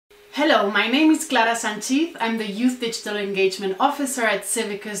Hello, my name is Clara Sanchez. I'm the Youth Digital Engagement Officer at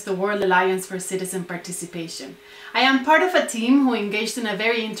CIVICUS, the World Alliance for Citizen Participation. I am part of a team who engaged in a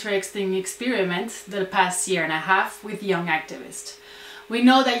very interesting experiment the past year and a half with young activists. We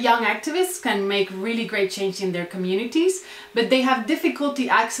know that young activists can make really great change in their communities, but they have difficulty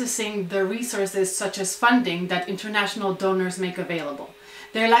accessing the resources such as funding that international donors make available.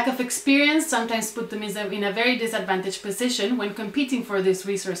 Their lack of experience sometimes put them in a very disadvantaged position when competing for these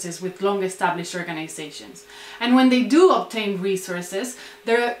resources with long-established organizations. And when they do obtain resources,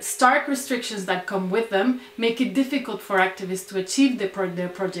 the stark restrictions that come with them make it difficult for activists to achieve their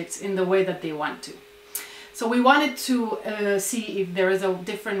projects in the way that they want to. So we wanted to see if there is a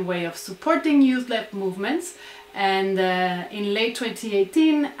different way of supporting youth-led movements. And in late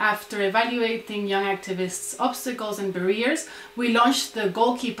 2018, after evaluating young activists' obstacles and barriers, we launched the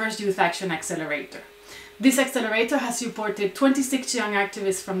Goalkeepers Youth Action Accelerator. This accelerator has supported 26 young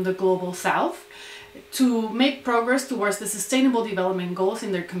activists from the Global South to make progress towards the Sustainable Development Goals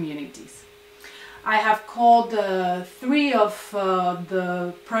in their communities. I have called 3 of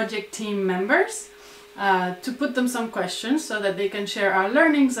the project team members to put them some questions so that they can share our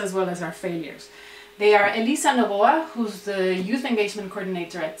learnings as well as our failures. They are Elisa Novoa, who's the Youth Engagement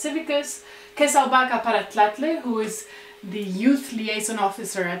Coordinator at CIVICUS, Kesaubaca Paratlatle, who is the Youth Liaison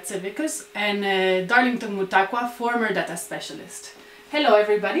Officer at CIVICUS, and Darlington Mutakwa, former data specialist. Hello,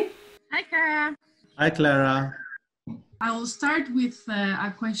 everybody. Hi, Clara. Hi, Clara. I will start with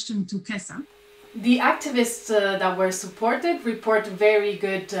a question to Kesa. The activists that were supported report very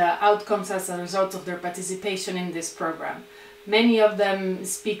good outcomes as a result of their participation in this program. Many of them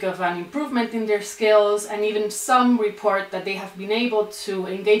speak of an improvement in their skills, and even some report that they have been able to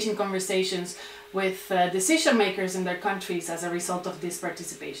engage in conversations with decision makers in their countries as a result of this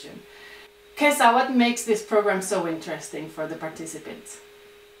participation. Kesa, what makes this program so interesting for the participants?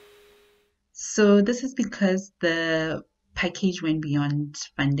 So this is because the package went beyond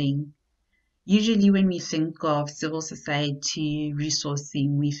funding. Usually when we think of civil society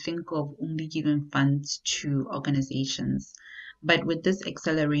resourcing, we think of only giving funds to organizations. But with this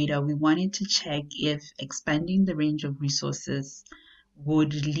accelerator, we wanted to check if expanding the range of resources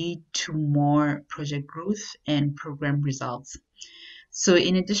would lead to more project growth and program results. So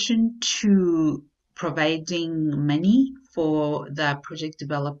in addition to providing money for the project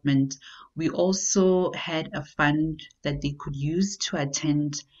development, we also had a fund that they could use to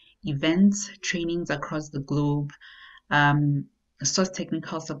attend events, trainings across the globe, source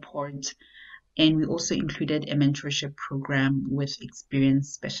technical support, and we also included a mentorship program with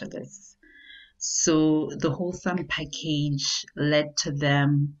experienced specialists. So the wholesome package led to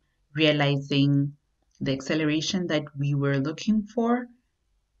them realizing the acceleration that we were looking for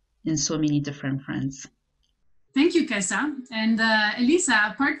in so many different fronts. Thank you, Kesa. And Elisa,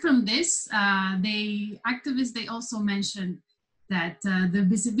 apart from this, activists also mentioned that the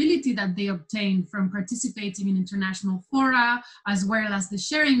visibility that they obtain from participating in international fora, as well as the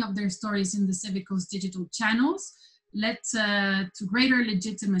sharing of their stories in the CIVICUS digital channels, led to greater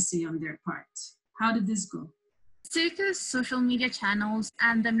legitimacy on their part. How did this go? CIVICUS social media channels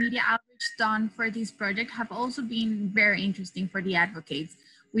and the media outreach done for this project have also been very interesting for the advocates.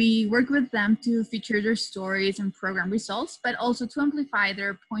 We work with them to feature their stories and program results, but also to amplify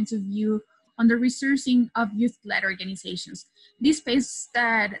their points of view on the resourcing of youth-led organizations. This space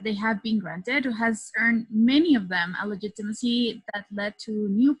that they have been granted has earned many of them a legitimacy that led to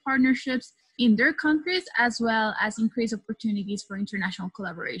new partnerships in their countries, as well as increased opportunities for international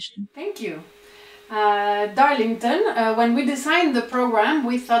collaboration. Thank you. Darlington, when we designed the program,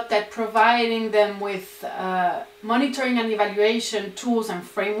 we thought that providing them with monitoring and evaluation tools and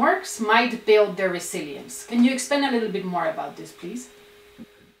frameworks might build their resilience. Can you explain a little bit more about this, please?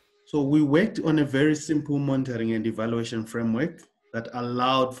 So we worked on a very simple monitoring and evaluation framework that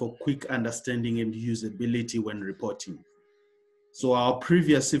allowed for quick understanding and usability when reporting. So our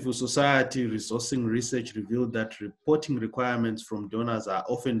previous civil society resourcing research revealed that reporting requirements from donors are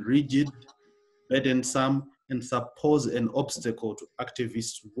often rigid, burdensome, and pose an obstacle to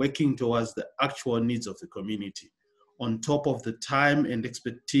activists working towards the actual needs of the community, on top of the time and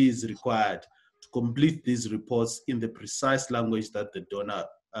expertise required to complete these reports in the precise language that the donor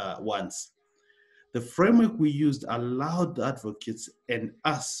wants. The framework we used allowed the advocates and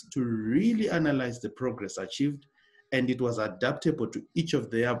us to really analyze the progress achieved, and it was adaptable to each of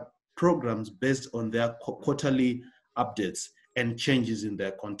their programs based on their quarterly updates and changes in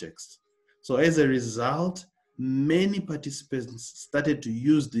their context. So as a result, many participants started to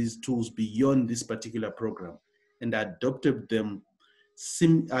use these tools beyond this particular program and adopted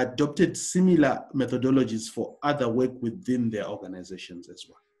similar methodologies for other work within their organizations as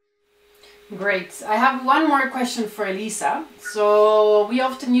well. Great. I have one more question for Elisa. So we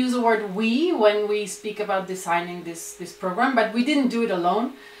often use the word we when we speak about designing this program, but we didn't do it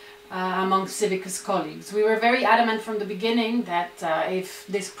alone among CIVICUS colleagues. We were very adamant from the beginning that if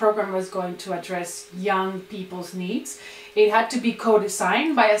this program was going to address young people's needs, it had to be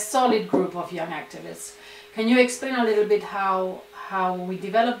co-designed by a solid group of young activists. Can you explain a little bit how we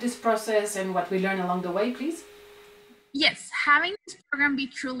developed this process and what we learned along the way, please? Yes, having this program be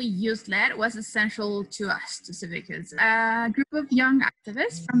truly youth-led was essential to us, to CIVICUS. A group of young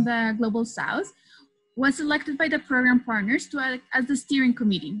activists from the Global South was selected by the program partners to act as the steering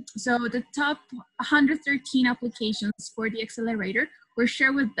committee. So the top 113 applications for the accelerator were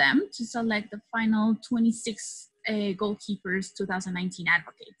shared with them to select the final 26 Goalkeepers 2019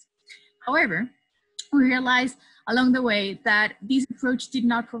 advocates. However, we realized along the way that this approach did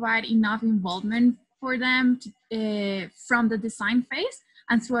not provide enough involvement for them from the design phase,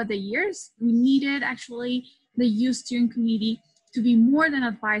 and throughout the years, we needed actually the youth steering committee to be more than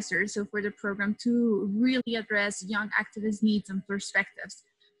advisors, so for the program to really address young activist needs and perspectives.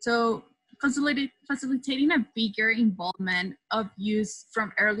 So facilitating a bigger involvement of youth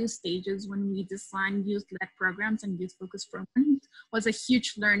from early stages when we design youth-led programs and youth-focused programs was a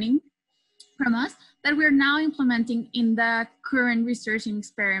huge learning from us that we're now implementing in the current research and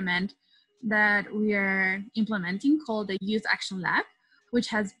experiment that we are implementing called the Youth Action Lab, which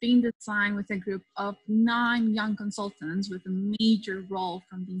has been designed with a group of 9 young consultants with a major role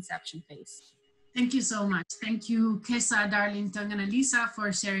from the inception phase. Thank you so much. Thank you, Kesa, Darlington, and Elisa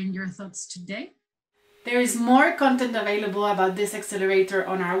for sharing your thoughts today. There is more content available about this accelerator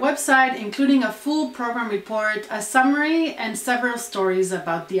on our website, including a full program report, a summary, and several stories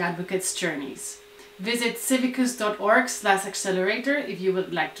about the advocates' journeys. Visit civicus.org/accelerator if you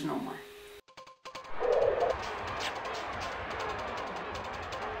would like to know more.